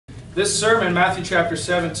This sermon, Matthew chapter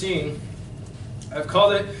 17, I've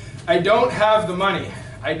called it, I Don't Have the Money.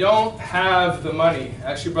 I don't have the money.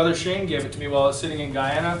 Actually, Brother Shane gave it to me while I was sitting in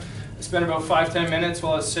Guyana. I spent about 5-10 minutes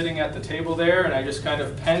while I was sitting at the table there, and I just kind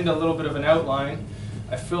of penned a little bit of an outline.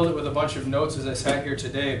 I filled it with a bunch of notes as I sat here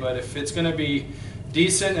today, but if it's going to be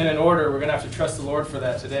decent and in order, we're going to have to trust the Lord for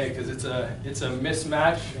that today, because it's a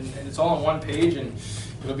mismatch, and it's all on one page, and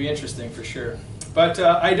it'll be interesting for sure. But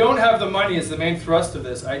I don't have the money is the main thrust of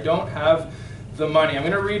this. I don't have the money. I'm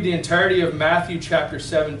going to read the entirety of Matthew chapter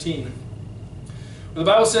 17. The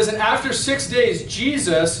Bible says, "And after 6 days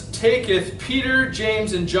Jesus taketh Peter,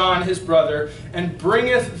 James, and John his brother, and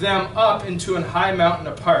bringeth them up into an high mountain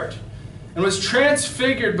apart, and was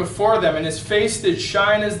transfigured before them, and his face did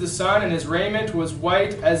shine as the sun, and his raiment was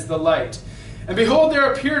white as the light. And behold,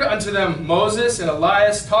 there appeared unto them Moses and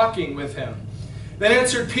Elias talking with him. Then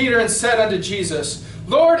answered Peter and said unto Jesus,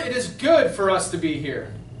 Lord, it is good for us to be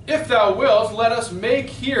here. If thou wilt, let us make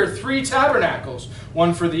here 3 tabernacles,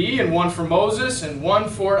 one for thee, and one for Moses, and one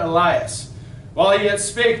for Elias. While he yet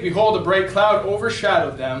spake, behold, a bright cloud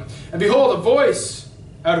overshadowed them, and behold, a voice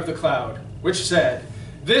out of the cloud, which said,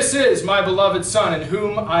 This is my beloved Son, in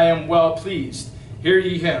whom I am well pleased. Hear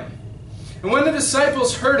ye him. And when the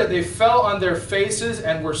disciples heard it, they fell on their faces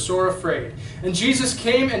and were sore afraid. And Jesus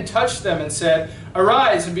came and touched them and said,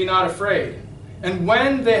 Arise and be not afraid. And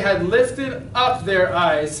when they had lifted up their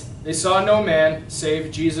eyes, they saw no man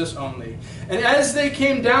save Jesus only. And as they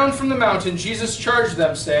came down from the mountain, Jesus charged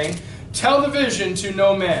them, saying, Tell the vision to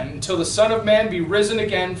no man, until the Son of Man be risen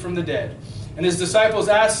again from the dead. And his disciples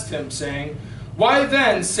asked him, saying, Why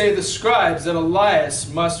then say the scribes that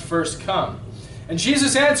Elias must first come? And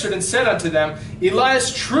Jesus answered and said unto them,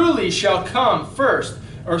 Elias truly shall first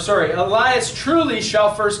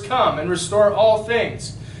come and restore all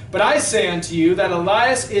things. But I say unto you that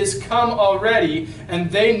Elias is come already,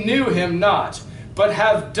 and they knew him not, but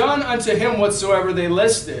have done unto him whatsoever they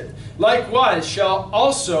listed. Likewise shall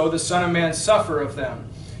also the Son of Man suffer of them.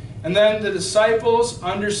 And then the disciples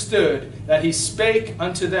understood that he spake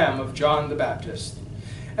unto them of John the Baptist.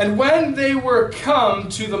 And when they were come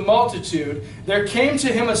to the multitude, there came to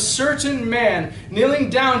him a certain man, kneeling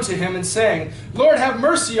down to him and saying, Lord, have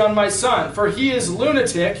mercy on my son, for he is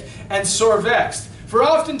lunatic and sore vexed. For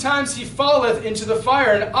oftentimes he falleth into the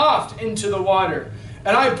fire, and oft into the water.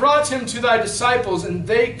 And I brought him to thy disciples, and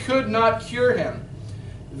they could not cure him.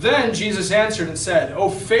 Then Jesus answered and said, O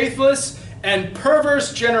faithless and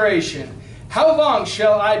perverse generation, how long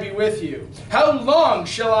shall I be with you? How long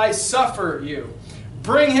shall I suffer you?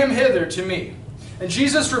 Bring him hither to me. And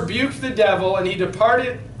Jesus rebuked the devil, and he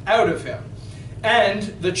departed out of him. And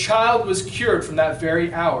the child was cured from that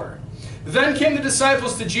very hour. Then came the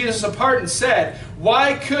disciples to Jesus apart and said,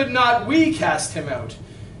 Why could not we cast him out?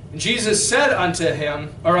 And Jesus said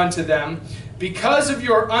unto them, Because of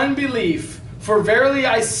your unbelief, for verily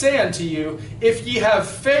I say unto you, if ye have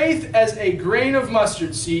faith as a grain of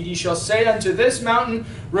mustard seed, ye shall say unto this mountain,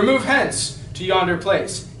 Remove hence to yonder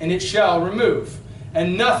place, and it shall remove.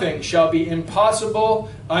 And nothing shall be impossible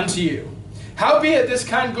unto you. Howbeit this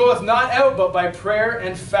kind goeth not out but by prayer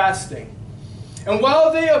and fasting. And while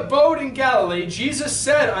they abode in Galilee, Jesus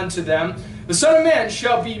said unto them, The Son of Man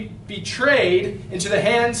shall be betrayed into the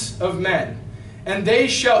hands of men, and they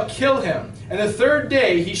shall kill him. And the 3rd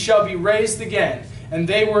day he shall be raised again. And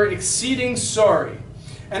they were exceeding sorry.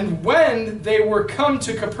 And when they were come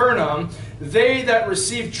to Capernaum, they that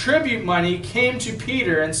received tribute money came to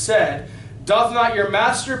Peter and said, Doth not your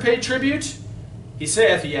master pay tribute? He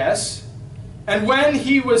saith, Yes. And when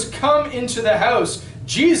he was come into the house,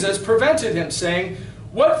 Jesus prevented him, saying,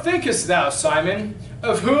 What thinkest thou, Simon?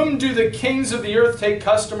 Of whom do the kings of the earth take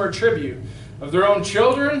custom or tribute? Of their own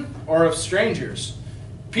children, or of strangers?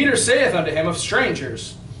 Peter saith unto him, Of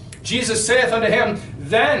strangers. Jesus saith unto him,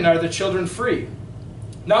 Then are the children free.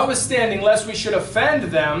 Notwithstanding, lest we should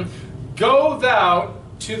offend them, go thou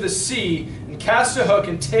to the sea, and cast a hook,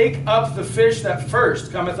 and take up the fish that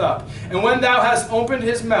first cometh up. And when thou hast opened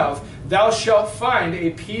his mouth, thou shalt find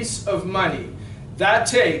a piece of money. That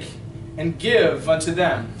take, and give unto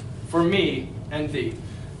them, for me and thee.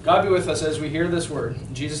 God be with us as we hear this word.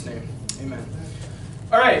 In Jesus' name, amen.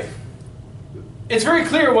 All right. It's very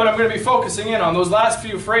clear what I'm going to be focusing in on, those last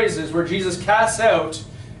few phrases where Jesus casts out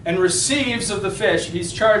and receives of the fish.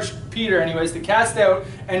 He's charged Peter, anyways, to cast out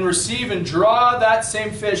and receive and draw that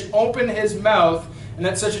same fish, open his mouth, and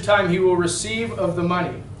at such a time he will receive of the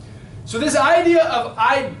money. So this idea of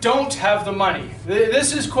I don't have the money,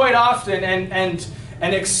 this is quite often and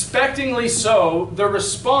expectingly so the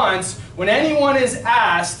response when anyone is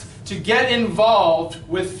asked to get involved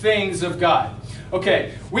with things of God.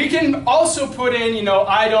 Okay, we can also put in, you know,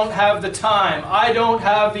 I don't have the time, I don't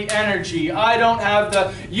have the energy, I don't have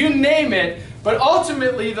the, you name it. But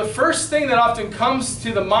ultimately, the first thing that often comes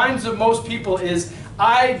to the minds of most people is,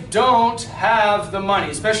 I don't have the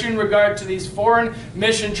money, especially in regard to these foreign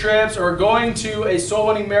mission trips or going to a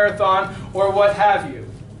soul-winning marathon or what have you.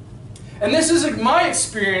 And this is my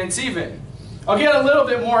experience even. I'll get a little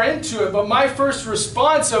bit more into it, but my first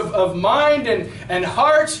response of mind and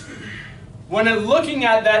heart when looking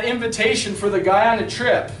at that invitation for the Guyana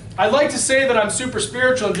trip, I'd like to say that I'm super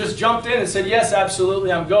spiritual and just jumped in and said, yes,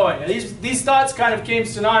 absolutely, I'm going. And these thoughts kind of came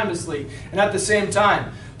synonymously and at the same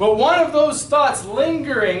time. But one of those thoughts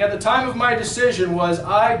lingering at the time of my decision was,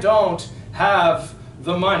 I don't have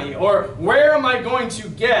the money. Or where am I going to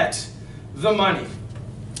get the money?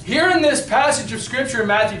 Here in this passage of Scripture in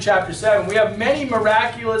Matthew chapter 7, we have many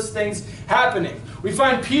miraculous things happening. We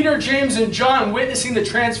find Peter, James, and John witnessing the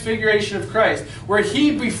transfiguration of Christ, where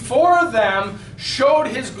he before them showed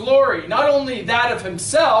his glory, not only that of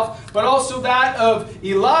himself, but also that of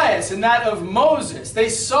Elias and that of Moses. They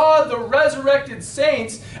saw the resurrected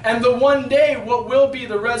saints and the one day what will be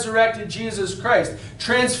the resurrected Jesus Christ,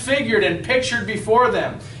 transfigured and pictured before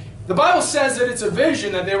them. The Bible says that it's a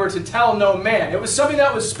vision that they were to tell no man. It was something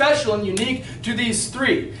that was special and unique to these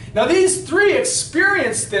three. Now these three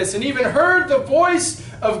experienced this and even heard the voice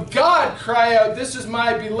of God cry out, "This is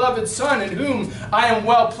my beloved Son in whom I am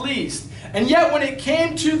well pleased." And yet when it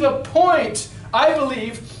came to the point, I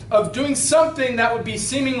believe, of doing something that would be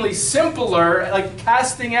seemingly simpler, like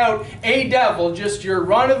casting out a devil, just your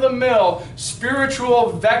run-of-the-mill,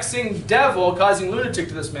 spiritual, vexing devil causing lunatic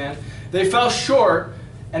to this man, they fell short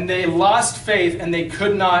and they lost faith and they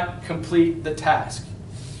could not complete the task.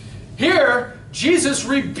 Here, Jesus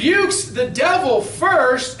rebukes the devil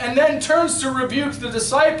first and then turns to rebuke the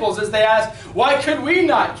disciples as they ask, why could we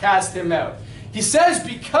not cast him out? He says,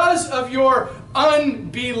 because of your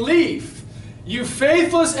unbelief, you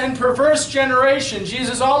faithless and perverse generation.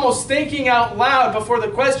 Jesus almost thinking out loud before the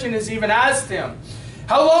question is even asked him.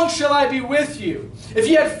 How long shall I be with you? If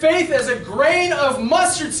you had faith as a grain of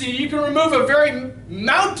mustard seed, you can remove a very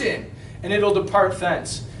mountain and it'll depart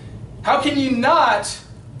thence. How can you not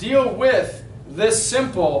deal with this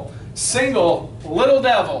simple, single, little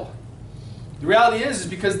devil? The reality is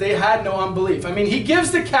because they had no unbelief. I mean, he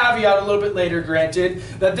gives the caveat a little bit later, granted,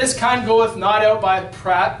 that this kind goeth not out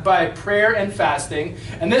by prayer and fasting.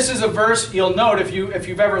 And this is a verse you'll note if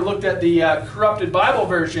you've ever looked at the corrupted Bible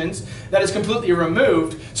versions that is completely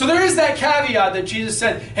removed. So there is that caveat that Jesus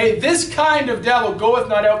said, hey, this kind of devil goeth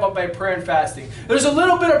not out but by prayer and fasting. There's a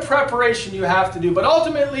little bit of preparation you have to do, but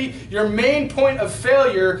ultimately your main point of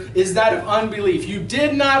failure is that of unbelief. You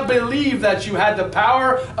did not believe that you had the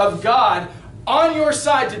power of God on your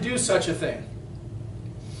side to do such a thing.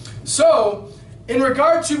 So, in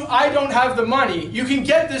regard to I don't have the money, you can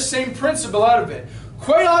get this same principle out of it.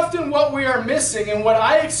 Quite often what we are missing and what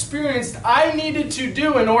I experienced I needed to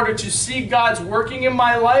do in order to see God's working in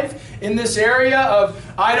my life in this area of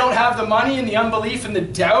I don't have the money and the unbelief and the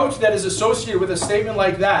doubt that is associated with a statement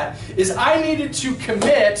like that is I needed to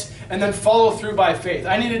commit and then follow through by faith.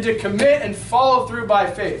 I needed to commit and follow through by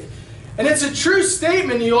faith. And it's a true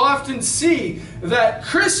statement. You'll often see that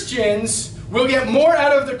Christians will get more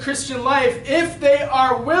out of the Christian life if they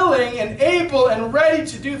are willing and able and ready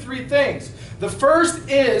to do three things. The first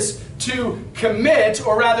is to commit,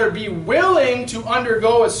 or rather be willing to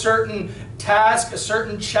undergo a certain task, a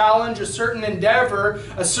certain challenge, a certain endeavor,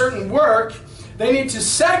 a certain work. They need to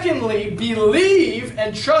secondly believe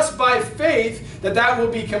and trust by faith that that will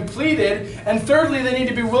be completed. And thirdly, they need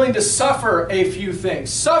to be willing to suffer a few things.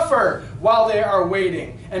 Suffer while they are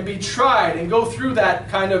waiting and be tried and go through that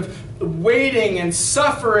kind of waiting and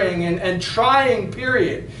suffering and trying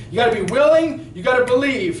period. You got to be willing, you got to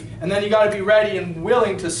believe, and then you got to be ready and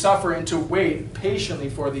willing to suffer and to wait patiently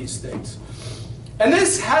for these things. And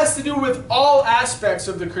this has to do with all aspects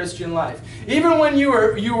of the Christian life. Even when you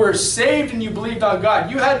were saved and you believed on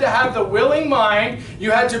God, you had to have the willing mind,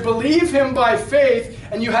 you had to believe Him by faith,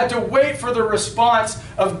 and you had to wait for the response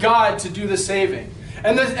of God to do the saving.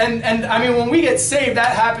 And I mean, when we get saved,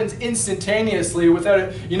 that happens instantaneously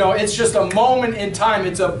without, it's just a moment in time.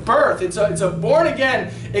 It's a birth. It's a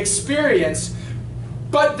born-again experience.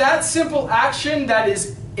 But that simple action that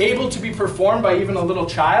is able to be performed by even a little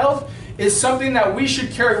child is something that we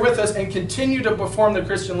should carry with us and continue to perform the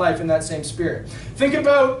Christian life in that same spirit. Think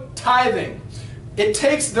about tithing. It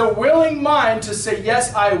takes the willing mind to say,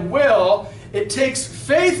 yes, I will, It takes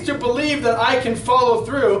faith to believe that I can follow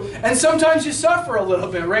through. And sometimes you suffer a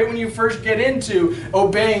little bit, right, when you first get into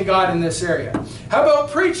obeying God in this area. How about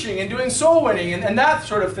preaching and doing soul winning and that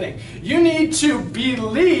sort of thing? You need to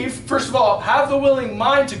believe, first of all, have the willing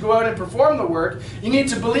mind to go out and perform the work. You need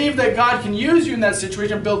to believe that God can use you in that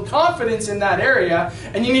situation, build confidence in that area,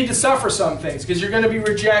 and you need to suffer some things because you're going to be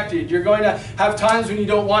rejected. You're going to have times when you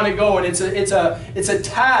don't want to go, and it's a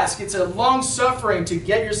task. It's a long suffering to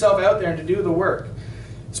get yourself out there and to do the work.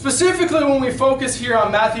 Specifically, when we focus here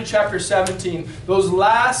on Matthew chapter 17, those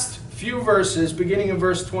last few verses, beginning in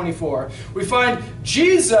verse 24, we find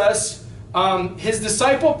Jesus, his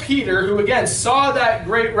disciple Peter, who again saw that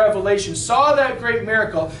great revelation, saw that great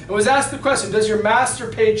miracle, and was asked the question, does your master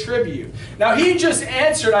pay tribute? Now he just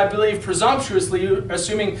answered, I believe, presumptuously,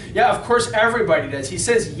 assuming, yeah, of course everybody does. He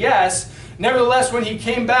says yes. Nevertheless, when he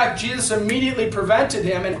came back, Jesus immediately prevented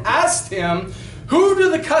him and asked him, who do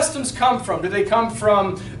the customs come from? Do they come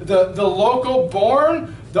from the local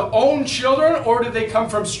born, the own children, or do they come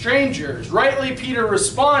from strangers? Rightly, Peter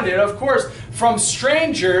responded, of course, from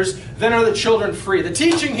strangers, then are the children free. The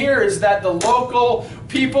teaching here is that the local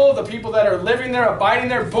people, the people that are living there, abiding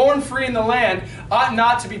there, born free in the land, ought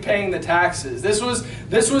not to be paying the taxes. This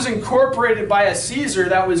was incorporated by a Caesar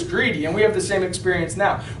that was greedy, and we have the same experience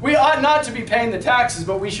now. We ought not to be paying the taxes,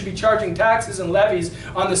 but we should be charging taxes and levies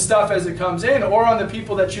on the stuff as it comes in, or on the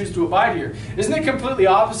people that choose to abide here. Isn't it completely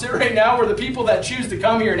opposite right now, where the people that choose to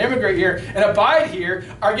come here and immigrate here and abide here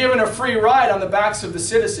are given a free ride on the backs of the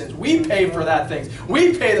citizens? We pay for that things.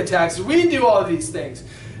 We pay the taxes. We do all of these things.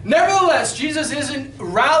 Nevertheless, Jesus isn't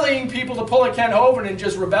rallying people to pull a Ken Hovind and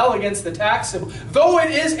just rebel against the tax system. Though it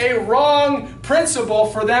is a wrong principle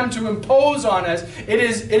for them to impose on us, it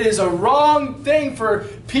is a wrong thing for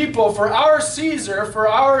people, for our Caesar, for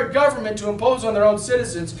our government to impose on their own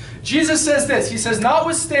citizens. Jesus says this, he says,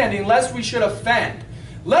 notwithstanding, lest we should offend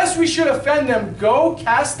them, go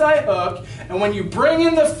cast thy hook, and when you bring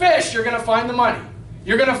in the fish, you're going to find the money.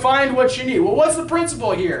 You're going to find what you need. Well, what's the principle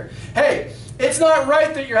here? Hey, it's not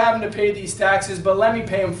right that you're having to pay these taxes, but let me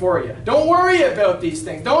pay them for you. Don't worry about these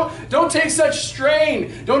things. Don't take such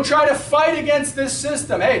strain. Don't try to fight against this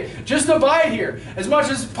system. Hey, just abide here. As much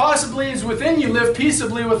as possibly is within you, live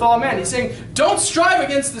peaceably with all men. He's saying, don't strive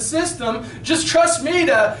against the system. Just trust me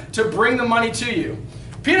to bring the money to you.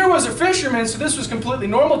 Peter was a fisherman, so this was completely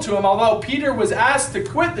normal to him. Although Peter was asked to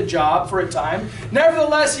quit the job for a time,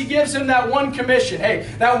 nevertheless, he gives him that one commission. Hey,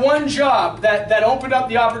 that one job that opened up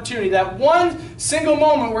the opportunity, that one single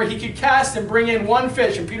moment where he could cast and bring in one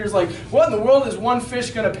fish. And Peter's like, what in the world is one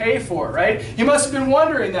fish going to pay for, right? He must have been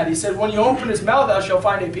wondering that. He said, when you open his mouth, thou shalt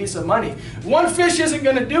find a piece of money. One fish isn't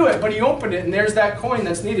going to do it, but he opened it, and there's that coin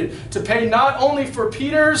that's needed to pay not only for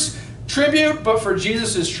Peter's tribute, but for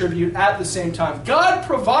Jesus' tribute at the same time. God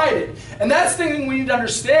provided. And that's the thing we need to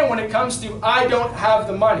understand when it comes to, I don't have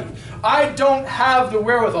the money. I don't have the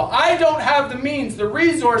wherewithal. I don't have the means, the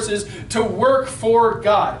resources to work for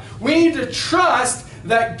God. We need to trust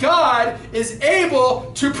that God is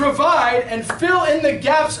able to provide and fill in the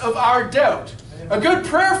gaps of our doubt. A good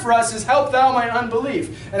prayer for us is, help thou my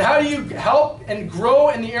unbelief. And how do you help and grow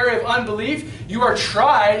in the area of unbelief? You are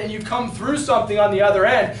tried and you come through something on the other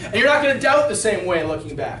end. And you're not going to doubt the same way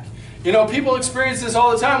looking back. You know, people experience this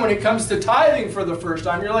all the time when it comes to tithing for the first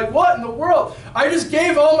time. You're like, what in the world? I just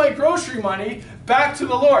gave all my grocery money back to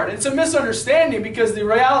the Lord. It's a misunderstanding, because the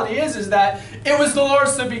reality is that it was the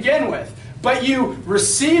Lord's to begin with. But you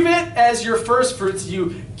receive it as your first fruits.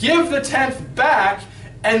 You give the 10th back.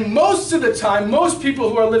 And most of the time, most people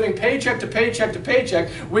who are living paycheck to paycheck to paycheck,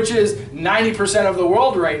 which is 90% of the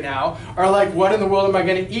world right now, are like, what in the world am I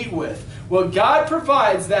going to eat with? Well, God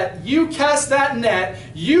provides that you cast that net,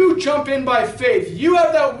 you jump in by faith, you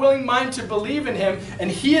have that willing mind to believe in Him,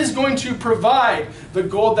 and He is going to provide the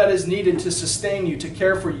gold that is needed to sustain you, to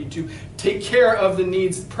care for you, to take care of the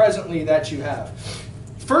needs presently that you have.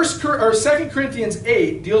 2 Corinthians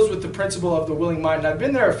 8 deals with the principle of the willing mind. And I've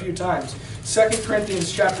been there a few times. 2 Corinthians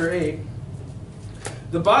chapter 8.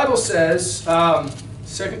 The Bible says, 2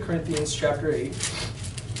 Corinthians chapter 8.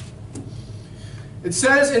 It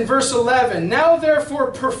says in verse 11, now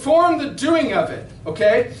therefore perform the doing of it.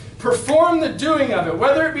 Okay? Perform the doing of it.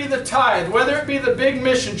 Whether it be the tithe, whether it be the big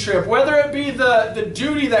mission trip, whether it be the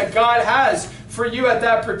duty that God has for you at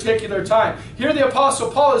that particular time. Here the Apostle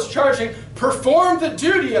Paul is charging, perform the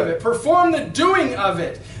duty of it, perform the doing of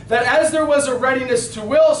it, that as there was a readiness to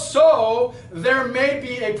will, so there may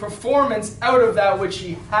be a performance out of that which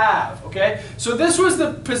ye have. Okay? So this was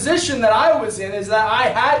the position that I was in, is that I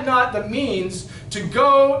had not the means to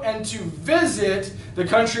go and to visit the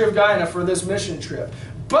country of Guyana for this mission trip.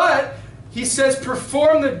 But he says,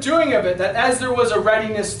 perform the doing of it, that as there was a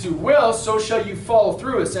readiness to will, so shall you follow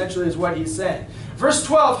through, essentially is what he's saying. Verse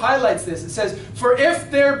 12 highlights this. It says, for if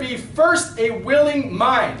there be first a willing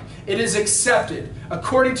mind, it is accepted,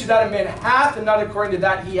 according to that a man hath, and not according to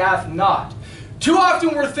that he hath not. Too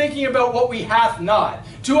often we're thinking about what we hath not.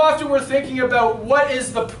 Too often we're thinking about what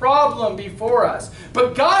is the problem before us.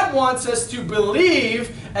 But God wants us to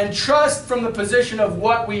believe and trust from the position of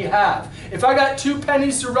what we have. If I got 2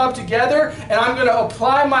 pennies to rub together and I'm going to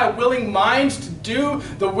apply my willing mind to do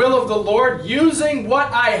the will of the Lord using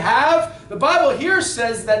what I have, the Bible here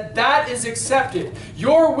says that that is accepted.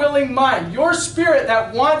 Your willing mind, your spirit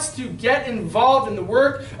that wants to get involved in the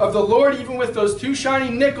work of the Lord, even with those 2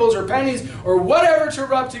 shiny nickels or pennies or whatever to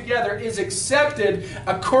rub together, is accepted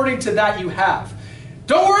according to that you have.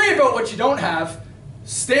 Don't worry about what you don't have.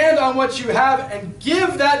 Stand on what you have and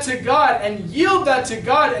give that to God and yield that to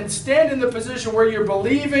God and stand in the position where you're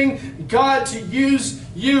believing God to use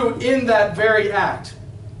you in that very act.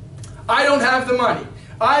 I don't have the money.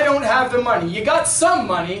 I don't have the money. You got some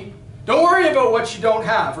money. Don't worry about what you don't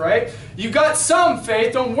have, right? You got some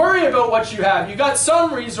faith. Don't worry about what you have. You got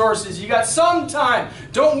some resources. You got some time.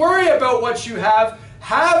 Don't worry about what you have.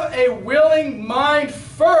 Have a willing mind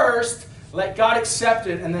first. Let God accept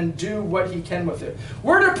it and then do what He can with it.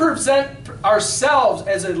 We're to present ourselves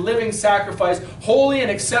as a living sacrifice, holy and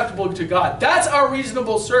acceptable to God. That's our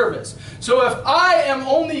reasonable service. So if I am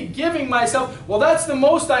only giving myself, well, that's the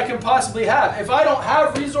most I can possibly have. If I don't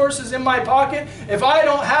have resources in my pocket, if I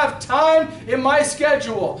don't have time in my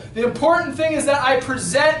schedule, the important thing is that I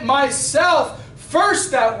present myself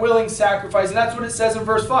first, that willing sacrifice, and that's what it says in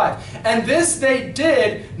verse 5. And this they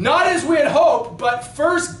did, not as we had hoped, but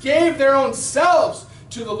first gave their own selves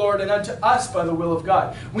to the Lord and unto us by the will of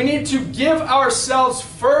God. We need to give ourselves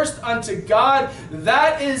first unto God.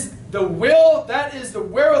 That is the will, that is the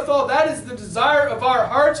wherewithal, that is the desire of our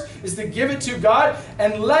hearts, is to give it to God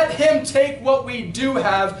and let Him take what we do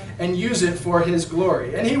have and use it for His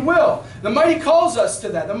glory. And He will. The mighty calls us to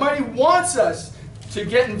that. The mighty wants us to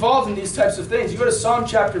get involved in these types of things. You go to Psalm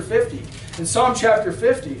chapter 50. In Psalm chapter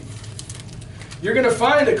 50, you're going to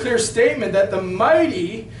find a clear statement that the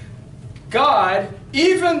mighty God,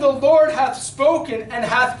 even the Lord hath spoken and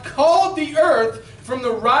hath called the earth from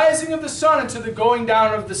the rising of the sun unto the going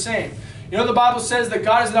down of the same. You know, the Bible says that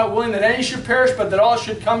God is not willing that any should perish, but that all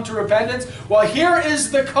should come to repentance. Well, here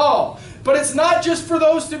is the call. But it's not just for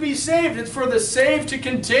those to be saved. It's for the saved to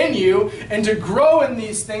continue and to grow in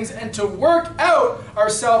these things and to work out our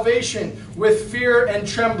salvation with fear and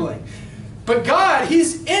trembling. But God,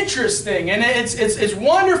 He's interesting, and it's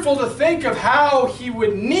wonderful to think of how He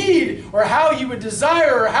would need or how He would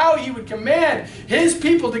desire or how He would command His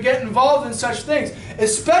people to get involved in such things,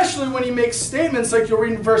 especially when He makes statements like you'll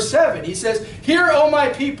read in verse 7. He says, "Hear, O my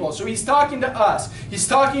people." So He's talking to us. He's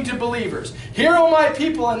talking to believers. "Hear, O my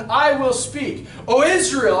people, and I will speak. O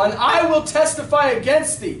Israel, and I will testify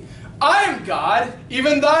against thee. I am God,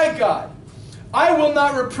 even thy God. I will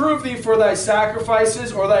not reprove thee for thy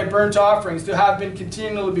sacrifices or thy burnt offerings to have been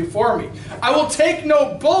continually before me. I will take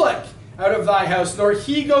no bullock out of thy house, nor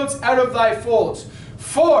he-goats out of thy folds.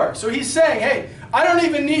 For," so He's saying, hey, I don't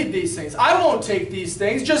even need these things. I won't take these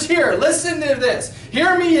things. Just hear, listen to this.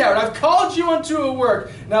 Hear me out. I've called you unto a work.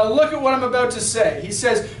 Now look at what I'm about to say. He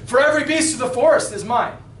says, "For every beast of the forest is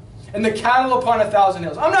mine, and the cattle upon 1,000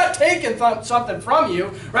 hills." I'm not taking something from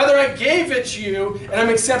you. Rather, I gave it to you, and I'm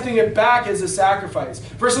accepting it back as a sacrifice.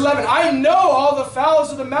 Verse 11, "I know all the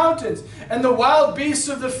fowls of the mountains, and the wild beasts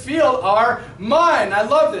of the field are mine." I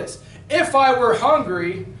love this. "If I were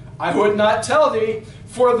hungry, I would not tell thee,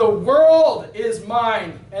 for the world is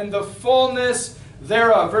mine, and the fullness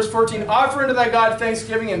thereof." Verse 14, "Offer unto thy God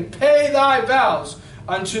thanksgiving, and pay thy vows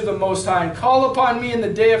unto the Most High, and call upon me in the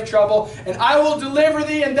day of trouble, and I will deliver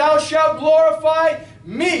thee, and thou shalt glorify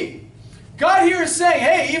me." God here is saying,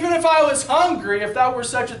 hey, even if I was hungry, if that were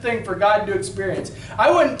such a thing for God to experience, I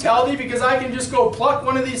wouldn't tell thee, because I can just go pluck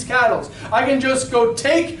one of these cattle. I can just go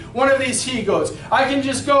take one of these he-goats. I can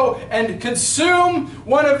just go and consume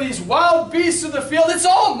one of these wild beasts of the field. It's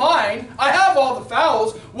all mine. I have all the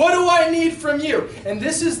fowls. What do I need from you? And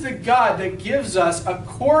this is the God that gives us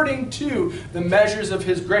according to the measures of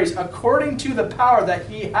His grace, according to the power that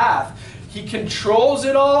He hath. He controls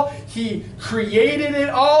it all. He created it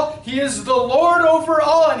all. He is the Lord over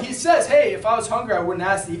all. And He says, hey, if I was hungry, I wouldn't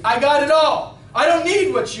ask thee. I got it all. I don't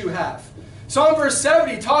need what you have. Psalm verse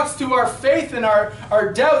 70 talks to our faith and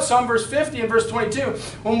our doubt. Psalm verse 50 and verse 22.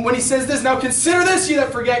 When he says this, "Now consider this, ye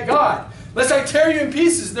that forget God, lest I tear you in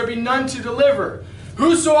pieces, there be none to deliver.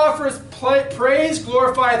 Whoso offereth praise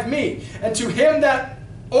glorifieth me. And to him that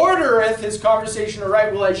ordereth his conversation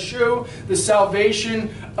aright, will I shew the salvation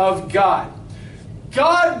of God.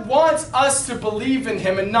 God wants us to believe in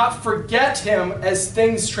him and not forget him as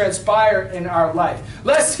things transpire in our life.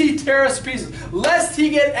 Lest he tear us to pieces. Lest he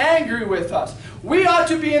get angry with us. We ought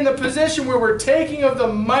to be in the position where we're taking of the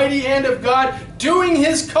mighty hand of God, doing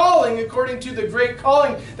his calling according to the great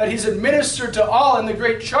calling that he's administered to all and the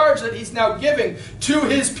great charge that he's now giving to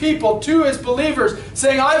his people, to his believers,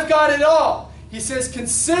 saying, I've got it all. He says,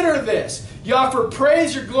 consider this. You offer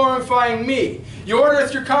praise, you're glorifying me. You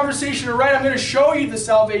ordereth your conversation aright. I'm going to show you the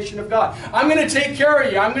salvation of God. I'm going to take care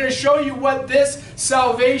of you. I'm going to show you what this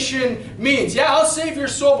salvation means. Yeah, I'll save your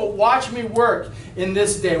soul, but watch me work in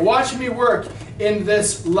this day. Watch me work in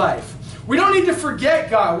this life. We don't need to forget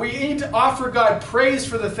God. We need to offer God praise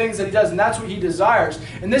for the things that he does, and that's what he desires.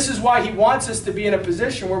 And this is why he wants us to be in a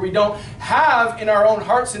position where we don't have in our own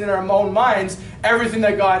hearts and in our own minds everything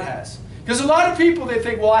that God has. Because a lot of people, they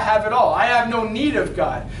think, well, I have it all. I have no need of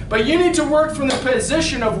God. But you need to work from the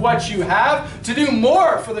position of what you have to do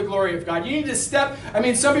more for the glory of God. You need to step. I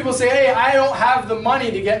mean, some people say, hey, I don't have the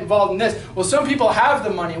money to get involved in this. Well, some people have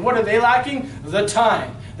the money. And what are they lacking? The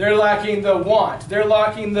time. They're lacking the want. They're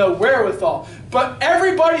lacking the wherewithal. But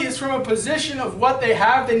everybody is from a position of what they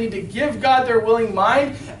have. They need to give God their willing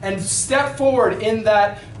mind and step forward in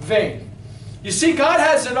that vein. You see, God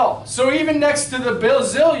has it all. So even next to the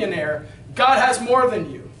bazillionaire, God has more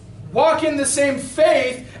than you. Walk in the same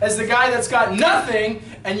faith as the guy that's got nothing,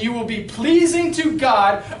 and you will be pleasing to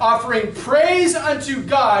God, offering praise unto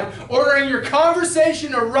God, ordering your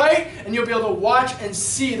conversation aright, and you'll be able to watch and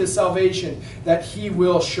see the salvation that he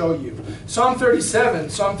will show you. Psalm 37.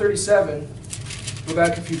 Go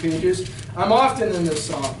back a few pages. I'm often in this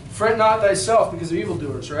psalm. Fret not thyself because of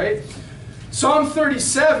evildoers, right? Psalm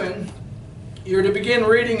 37. You're to begin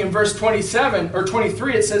reading in verse 27 or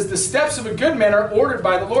 23. It says, the steps of a good man are ordered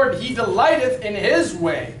by the Lord. He delighteth in his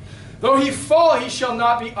way. Though he fall, he shall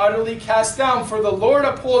not be utterly cast down, for the Lord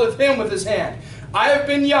upholdeth him with his hand. I have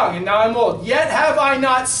been young, and now I'm old. Yet have I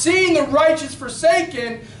not seen the righteous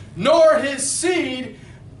forsaken, nor his seed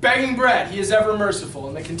begging bread. He is ever merciful.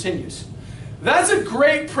 And it continues. That's a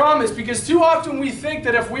great promise, because too often we think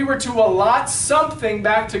that if we were to allot something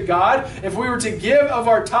back to God, if we were to give of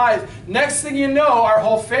our tithe, next thing you know, our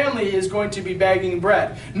whole family is going to be begging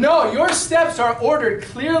bread. No, your steps are ordered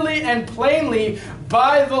clearly and plainly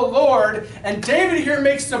by the Lord. And David here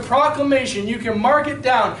makes the proclamation, you can mark it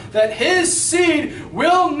down, that his seed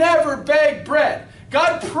will never beg bread.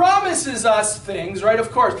 God promises us things, right?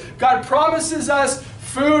 Of course. God promises us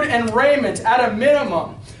food and raiment at a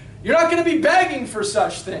minimum. You're not going to be begging for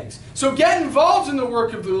such things. So get involved in the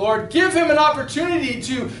work of the Lord. Give him an opportunity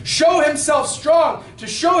to show himself strong, to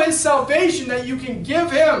show his salvation, that you can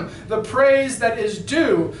give him the praise that is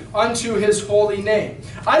due unto his holy name.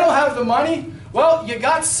 I don't have the money. Well, you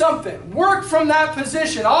got something. Work from that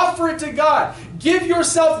position. Offer it to God. Give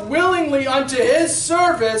yourself willingly unto his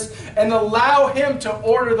service and allow him to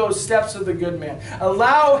order those steps of the good man.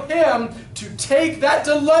 Allow him to take that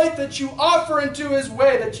delight that you offer into his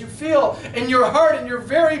way, that you feel in your heart and your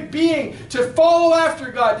very being, to follow after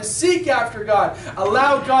God, to seek after God.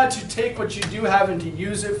 Allow God to take what you do have and to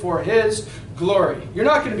use it for his glory. You're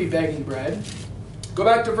not going to be begging bread. Go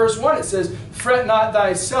back to verse 1. It says, fret not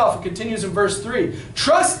thyself. It continues in verse 3.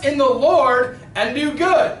 Trust in the Lord and do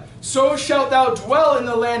good. So shalt thou dwell in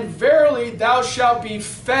the land. Verily thou shalt be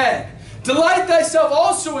fed. Delight thyself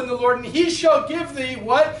also in the Lord, and he shall give thee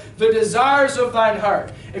what? The desires of thine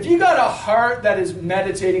heart. If you got a heart that is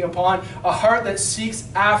meditating upon, a heart that seeks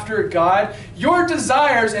after God, your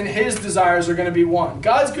desires and his desires are going to be one.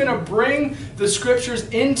 God's going to bring the scriptures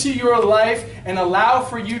into your life and allow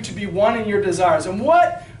for you to be one in your desires. And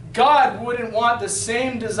what God wouldn't want the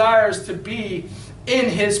same desires to be in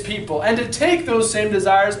his people, and to take those same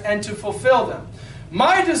desires and to fulfill them.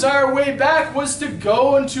 My desire way back was to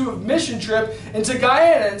go into a mission trip into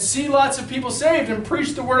Guyana and see lots of people saved and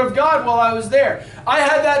preach the word of God while I was there. I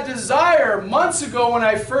had that desire months ago when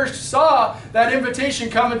I first saw that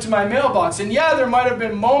invitation come into my mailbox. And yeah, there might have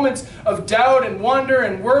been moments of doubt and wonder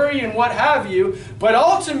and worry and what have you, but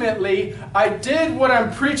ultimately I did what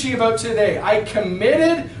I'm preaching about today. I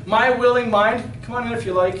committed my willing mind. Come on in if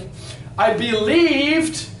you like. I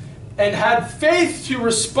believed and had faith to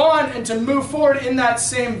respond and to move forward in that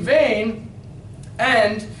same vein,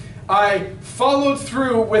 and I followed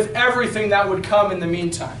through with everything that would come in the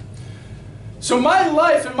meantime. So my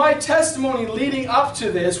life and my testimony leading up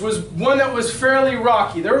to this was one that was fairly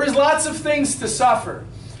rocky. There was lots of things to suffer.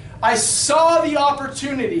 I saw the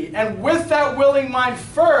opportunity, and with that willing mind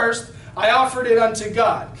first, I offered it unto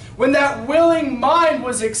God. When that willing mind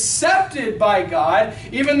was accepted by God,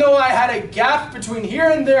 even though I had a gap between here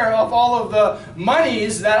and there of all of the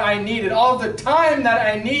monies that I needed, all of the time that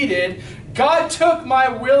I needed, God took my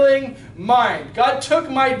willing mind. God took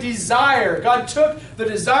my desire. God took the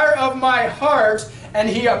desire of my heart, and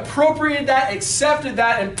He appropriated that, accepted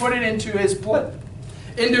that, and put it into His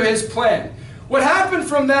plan. What happened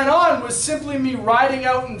from then on was simply me riding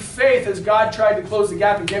out in faith as God tried to close the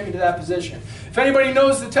gap and get me to that position. If anybody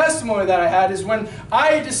knows the testimony that I had, is when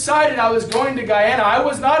I decided I was going to Guyana, I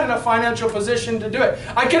was not in a financial position to do it.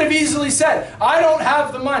 I could have easily said, I don't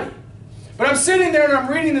have the money. But I'm sitting there and I'm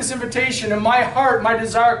reading this invitation, and my heart, my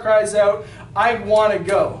desire cries out, I want to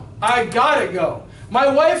go. I got to go. My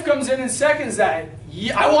wife comes in and seconds that.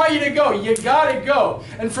 I want you to go. You got to go.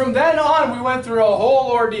 And from then on, we went through a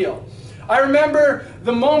whole ordeal. I remember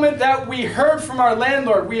the moment that we heard from our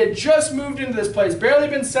landlord. We had just moved into this place, barely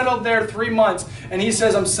been settled there 3 months, and he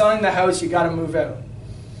says, I'm selling the house, you got to move out.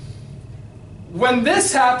 When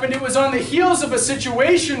this happened, it was on the heels of a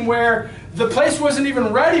situation where the place wasn't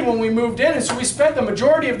even ready when we moved in, and so we spent the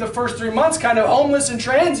majority of the first 3 months kind of homeless and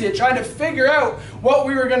transient, trying to figure out what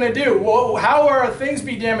we were going to do. How are our things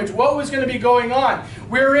be damaged? What was going to be going on?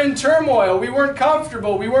 We were in turmoil. We weren't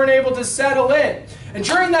comfortable. We weren't able to settle in. And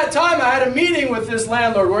during that time, I had a meeting with this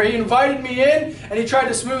landlord where he invited me in and he tried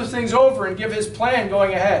to smooth things over and give his plan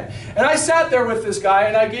going ahead. And I sat there with this guy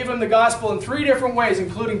and I gave him the gospel in 3 different ways,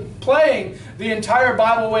 including playing the entire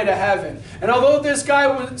Bible way to heaven. And although this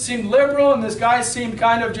guy seemed liberal and this guy seemed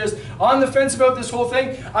kind of just on the fence about this whole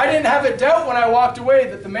thing, I didn't have a doubt when I walked away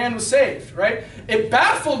that the man was saved, right? It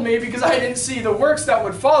baffled me because I didn't see the works that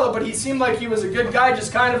would follow, but he seemed like he was a good guy,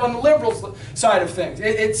 just kind of on the liberal side of things.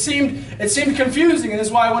 It seemed confusing, and this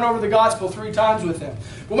is why I went over the gospel 3 times with him.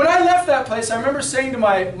 But when I left that place, I remember saying to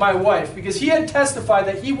my wife, because he had testified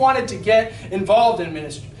that he wanted to get involved in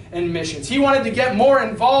ministry and missions. He wanted to get more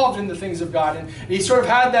involved in the things of God, and he sort of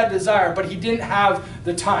had that desire, but he didn't have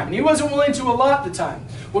the time, and he wasn't willing to allot the time.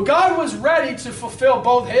 Well, God was ready to fulfill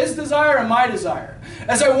both his desire and my desire.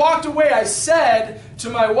 As I walked away, I said to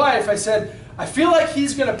my wife, I said, I feel like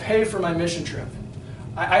he's going to pay for my mission trip.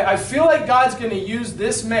 I feel like God's going to use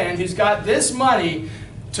this man who's got this money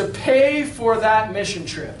to pay for that mission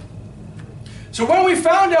trip. So when we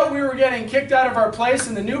found out we were getting kicked out of our place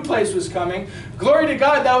and the new place was coming, glory to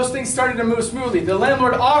God, those things started to move smoothly. The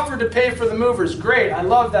landlord offered to pay for the movers. Great, I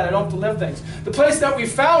love that. I don't have to live things. The place that we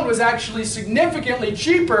found was actually significantly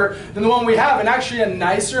cheaper than the one we have, and actually a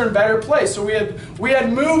nicer and better place. So we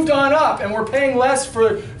had moved on up, and we're paying less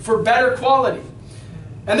for better quality.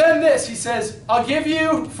 And then this, he says, I'll give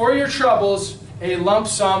you, for your troubles, a lump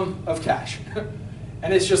sum of cash.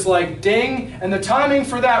 And it's just like, ding. And the timing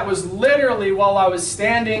for that was literally while I was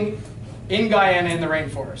standing in Guyana in the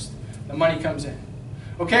rainforest. The money comes in.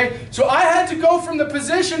 Okay? So I had to go from the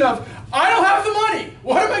position of, I don't have the money.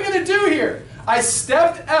 What am I going to do here? I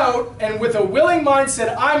stepped out and with a willing mind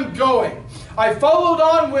said, I'm going. I followed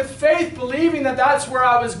on with faith, believing that that's where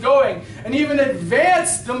I was going, and even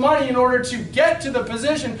advanced the money in order to get to the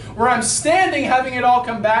position where I'm standing, having it all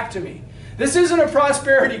come back to me. This isn't a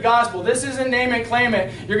prosperity gospel. This isn't name it, claim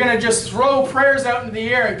it. You're going to just throw prayers out into the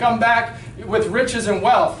air and come back with riches and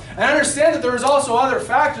wealth. And I understand that there's also other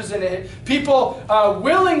factors in it. People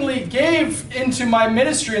willingly gave into my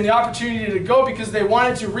ministry and the opportunity to go because they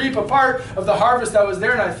wanted to reap a part of the harvest that was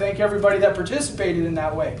there, and I thank everybody that participated in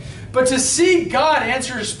that way. But to see God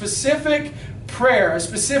answer a specific prayer, a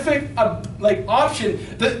specific option.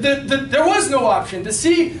 There was no option. To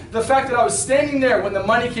see the fact that I was standing there when the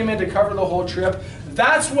money came in to cover the whole trip,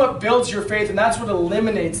 that's what builds your faith, and that's what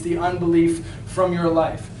eliminates the unbelief from your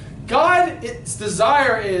life. God's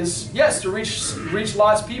desire is, yes, to reach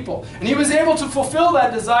lost people. And he was able to fulfill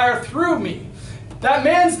that desire through me. That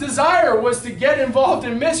man's desire was to get involved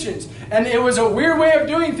in missions. And it was a weird way of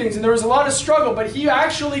doing things, and there was a lot of struggle, but he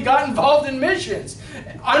actually got involved in missions,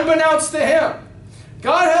 unbeknownst to him.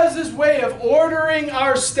 God has this way of ordering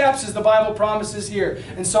our steps, as the Bible promises here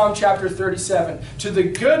in Psalm chapter 37. To the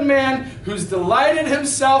good man who's delighted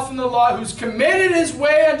himself in the law, who's committed his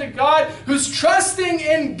way unto God, who's trusting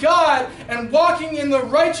in God and walking in the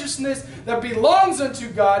righteousness that belongs unto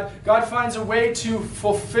God, God finds a way to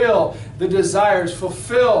fulfill the desires,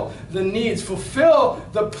 fulfill the needs, fulfill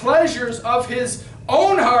the pleasures of his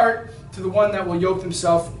own heart to the one that will yoke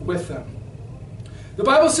himself with them. The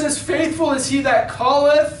Bible says, faithful is he that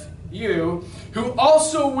calleth you, who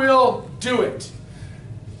also will do it.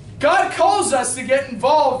 God calls us to get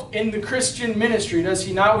involved in the Christian ministry, does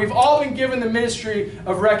he not? We've all been given the ministry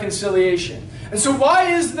of reconciliation. And so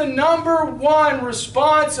why is the number one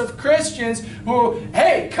response of Christians who,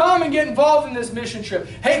 hey, come and get involved in this mission trip.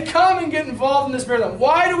 Hey, come and get involved in this marathon.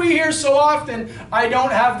 Why do we hear so often, I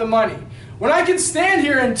don't have the money? When I can stand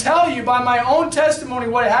here and tell you by my own testimony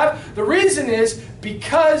what I have, the reason is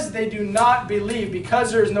because they do not believe,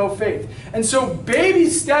 because there is no faith. And so baby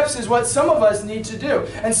steps is what some of us need to do.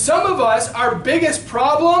 And some of us, our biggest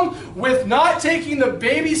problem with not taking the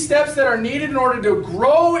baby steps that are needed in order to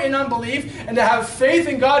grow in unbelief and to have faith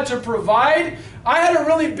in God to provide. I had a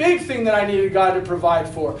really big thing that I needed God to provide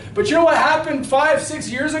for. But you know what happened 5, 6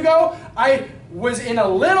 years ago? I was in a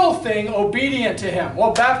little thing obedient to Him.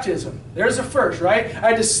 Well, baptism. There's a first, right? I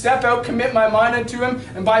had to step out, commit my mind unto Him,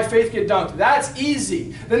 and by faith get dunked. That's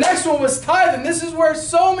easy. The next one was tithe, and this is where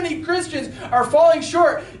so many Christians are falling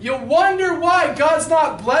short. You wonder why God's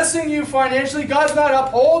not blessing you financially. God's not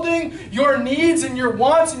upholding your needs and your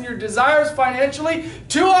wants and your desires financially.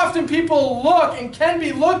 Too often people look and can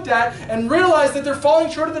be looked at and realize that they're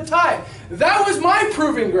falling short of the tithe. That was my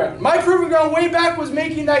proving ground. My proving ground way back was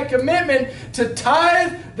making that commitment to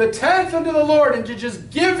tithe the 10th unto the Lord and to just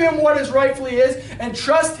give Him what His rightfully is and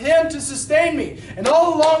trust Him to sustain me. And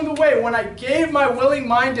all along the way, when I gave my willing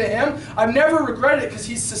mind to Him, I've never regretted it because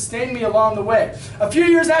He's sustained me along the way. A few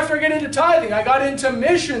years after I got into tithing, I got into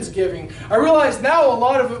missions giving. I realized now a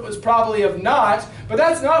lot of it was probably of naught, but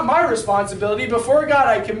that's not my responsibility. Before God,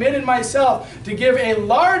 I committed myself to give a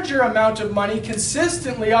larger amount of money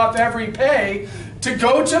consistently off every pay to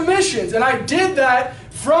go to missions. And I did that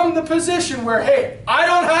from the position where, hey, I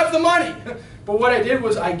don't have the money. But what I did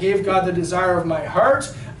was I gave God the desire of my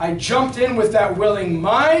heart. I jumped in with that willing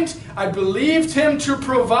mind. I believed Him to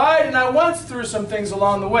provide, and I went through some things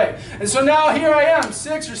along the way. And so now here I am,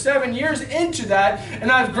 6 or 7 years into that,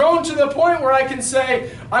 and I've grown to the point where I can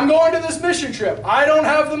say, I'm going to this mission trip. I don't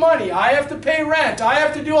have the money. I have to pay rent. I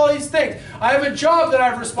have to do all these things. I have a job that I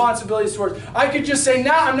have responsibilities towards. I could just say,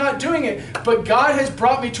 nah, I'm not doing it. But God has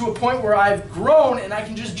brought me to a point where I've grown, and I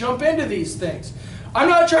can just jump into these things. I'm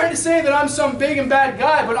not trying to say that I'm some big and bad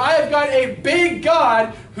guy, but I have got a big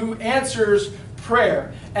God who answers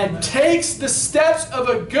prayer and takes the steps of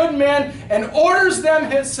a good man and orders them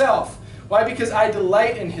Himself. Why? Because I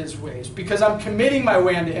delight in His ways. Because I'm committing my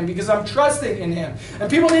way unto Him. Because I'm trusting in Him. And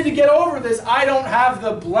people need to get over this, I don't have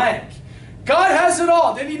the blank. God has it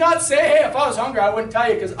all. Did He not say, hey, if I was hungry, I wouldn't tell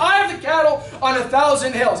you, because I have the cattle on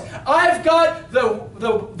 1,000 hills. I've got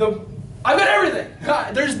I've got everything.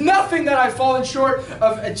 There's nothing that I've fallen short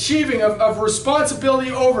of achieving, of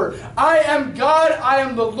responsibility over. I am God. I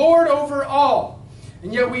am the Lord over all.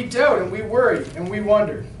 And yet we doubt and we worry and we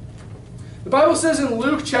wonder. The Bible says in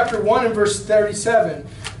Luke chapter 1 and verse 37,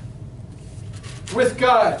 with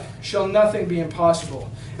God shall nothing be impossible.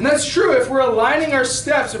 And that's true if we're aligning our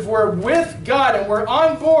steps, if we're with God and we're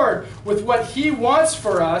on board with what He wants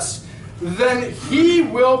for us, then He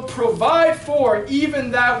will provide for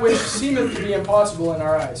even that which seemeth to be impossible in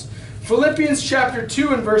our eyes. Philippians chapter 2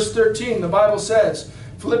 and verse 13, the Bible says,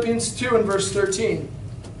 Philippians 2 and verse 13,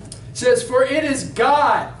 says, for it is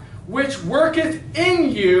God which worketh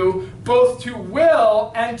in you both to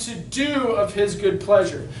will and to do of His good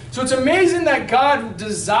pleasure. So it's amazing that God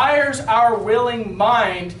desires our willing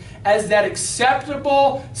mind as that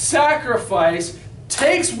acceptable sacrifice,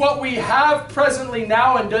 takes what we have presently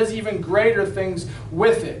now and does even greater things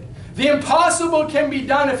with it. The impossible can be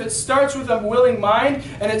done if it starts with a willing mind,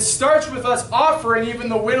 and it starts with us offering even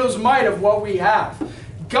the widow's mite of what we have.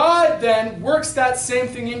 God then works that same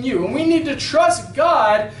thing in you. And we need to trust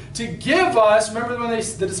God to give us, remember when the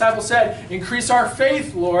disciples said, increase our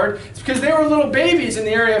faith, Lord. It's because they were little babies in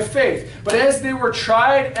the area of faith. But as they were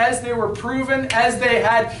tried, as they were proven, as they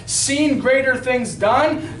had seen greater things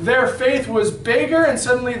done, their faith was bigger, and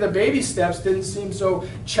suddenly the baby steps didn't seem so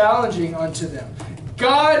challenging unto them.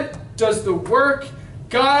 God does the work.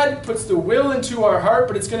 God puts the will into our heart,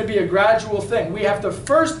 but it's going to be a gradual thing. We have to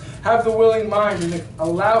first have the willing mind and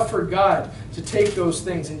allow for God to take those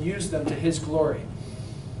things and use them to His glory.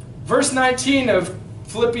 Verse 19 of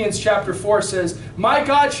Philippians chapter 4 says, my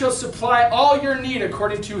God shall supply all your need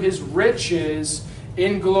according to His riches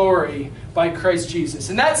in glory by Christ Jesus.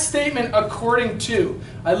 And that statement, according to,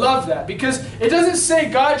 I love that, because it doesn't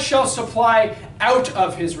say God shall supply out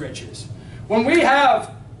of His riches. When we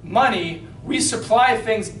have money, we supply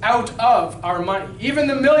things out of our money. Even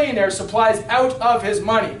the millionaire supplies out of his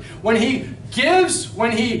money. When he gives,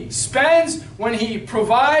 when he spends, when he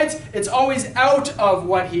provides, it's always out of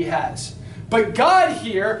what he has. But God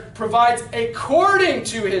here provides according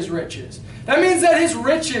to His riches. That means that His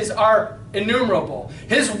riches are innumerable.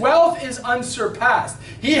 His wealth is unsurpassed.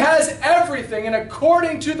 He has everything, and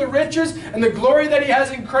according to the riches and the glory that he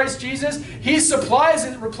has in Christ Jesus, he supplies,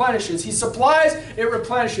 it replenishes. He supplies, it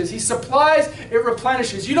replenishes. He supplies, it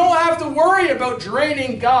replenishes. You don't have to worry about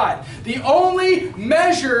draining God. The only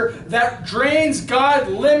measure that drains God,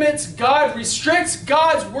 limits God, restricts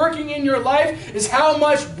God's working in your life is how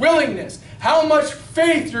much willingness, how much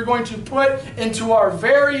faith you're going to put into our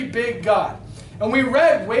very big God. And we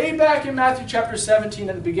read way back in Matthew chapter 17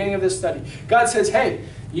 at the beginning of this study, God says, hey,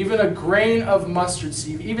 even a grain of mustard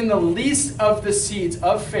seed, even the least of the seeds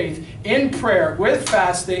of faith in prayer with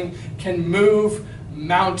fasting can move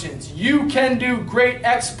mountains. You can do great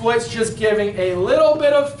exploits just giving a little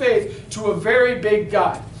bit of faith to a very big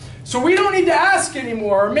God. So we don't need to ask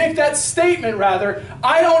anymore, or make that statement rather,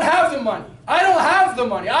 I don't have the money. I don't have the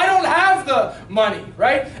money. I don't have the money,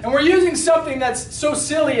 right? And we're using something that's so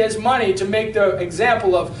silly as money to make the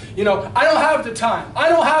example of, I don't have the time. I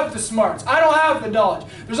don't have the smarts. I don't have the knowledge.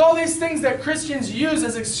 There's all these things that Christians use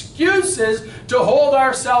as excuses to hold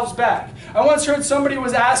ourselves back. I once heard somebody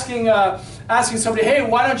was asking somebody, hey,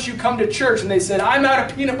 why don't you come to church? And they said, I'm out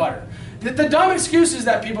of peanut butter. The dumb excuses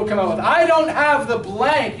that people come up with. I don't have the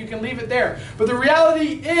blank. You can leave it there. But the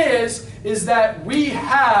reality is that we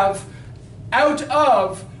have out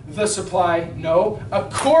of the supply, no,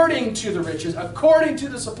 according to the riches, according to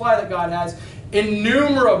the supply that God has,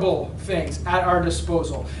 innumerable things at our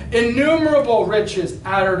disposal. Innumerable riches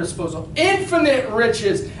at our disposal. Infinite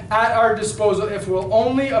riches at our disposal if we'll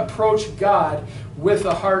only approach God with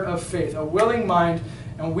a heart of faith, a willing mind,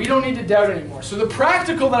 and we don't need to doubt anymore. So the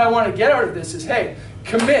practical that I want to get out of this is, hey,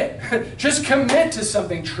 commit. Just commit to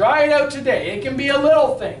something. Try it out today. It can be a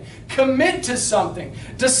little thing. Commit to something.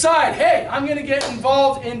 Decide, hey, I'm going to get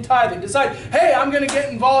involved in tithing. Decide, hey, I'm going to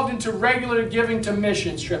get involved into regular giving to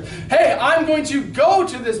missions trip. Hey, I'm going to go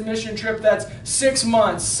to this mission trip that's 6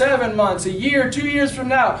 months, 7 months, a year, 2 years from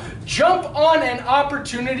now. Jump on an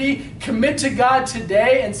opportunity, commit to God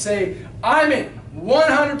today and say, I'm in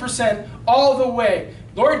 100% all the way.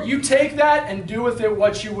 Lord, you take that and do with it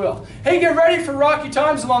what you will. Hey, get ready for rocky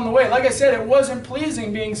times along the way. Like I said, it wasn't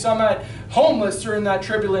pleasing being somewhat homeless during that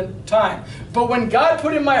turbulent time. But when God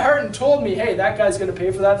put in my heart and told me, hey, that guy's going to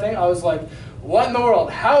pay for that thing, I was like, what in the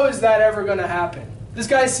world? How is that ever going to happen? This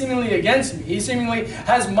guy's seemingly against me. He seemingly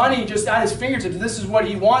has money just at his fingertips. This is what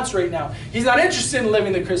he wants right now. He's not interested in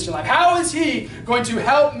living the Christian life. How is he going to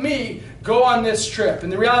help me go on this trip?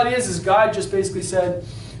 And the reality is God just basically said,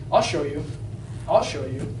 I'll show you. I'll show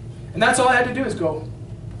you. And that's all I had to do is go,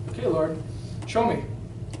 okay, Lord, show me.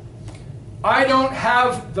 I don't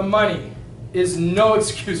have the money is no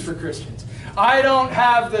excuse for Christians. I don't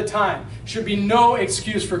have the time should be no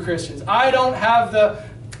excuse for Christians. I don't have the...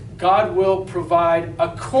 God will provide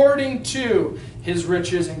according to his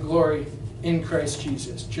riches and glory in Christ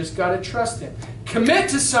Jesus. Just got to trust him. Commit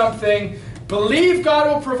to something, believe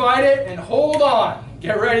God will provide it, and hold on.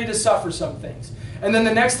 Get ready to suffer some things. And then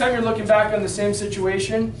the next time you're looking back on the same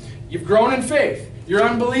situation, you've grown in faith. Your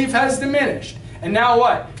unbelief has diminished. And now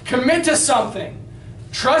what? Commit to something.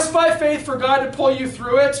 Trust by faith for God to pull you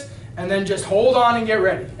through it, and then just hold on and get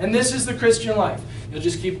ready. And this is the Christian life. You'll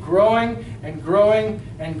just keep growing and growing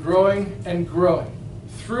and growing and growing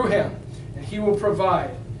through him. And he will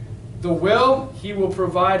provide the will. He will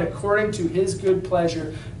provide according to his good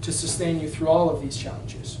pleasure to sustain you through all of these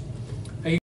challenges.